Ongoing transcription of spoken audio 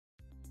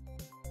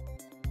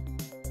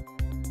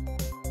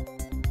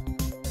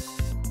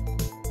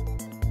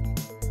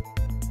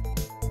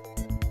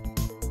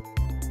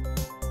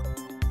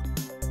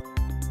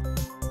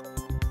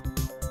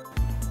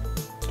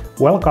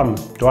Welcome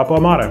to Aboa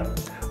Mare.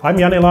 I'm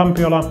Jani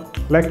Lampiola,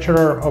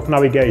 lecturer of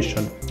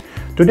navigation.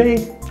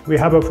 Today we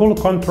have a full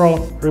control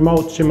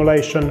remote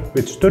simulation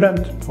with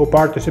student who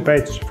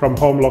participates from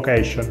home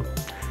location.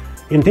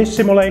 In this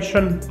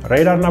simulation,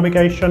 radar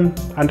navigation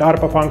and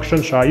ARPA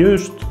functions are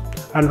used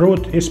and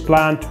route is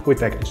planned with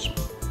ECDIS.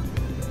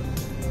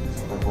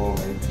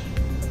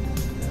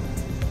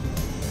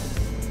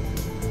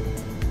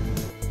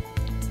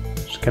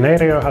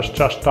 Scenario has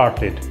just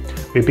started.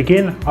 We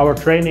begin our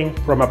training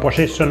from a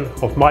position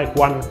of Mike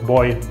 1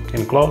 buoy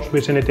in close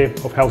vicinity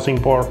of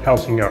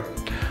Helsingborg-Helsingør.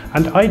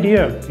 And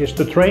idea is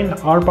to train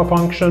ARPA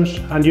functions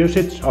and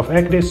usage of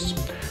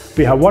ECDIS.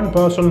 We have one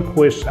person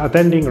who is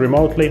attending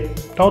remotely.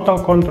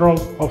 Total control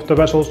of the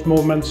vessel's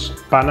movements,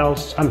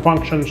 panels and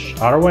functions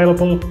are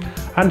available,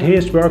 and he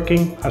is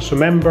working as a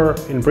member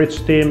in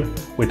bridge team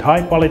with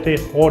high quality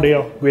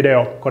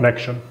audio-video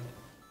connection.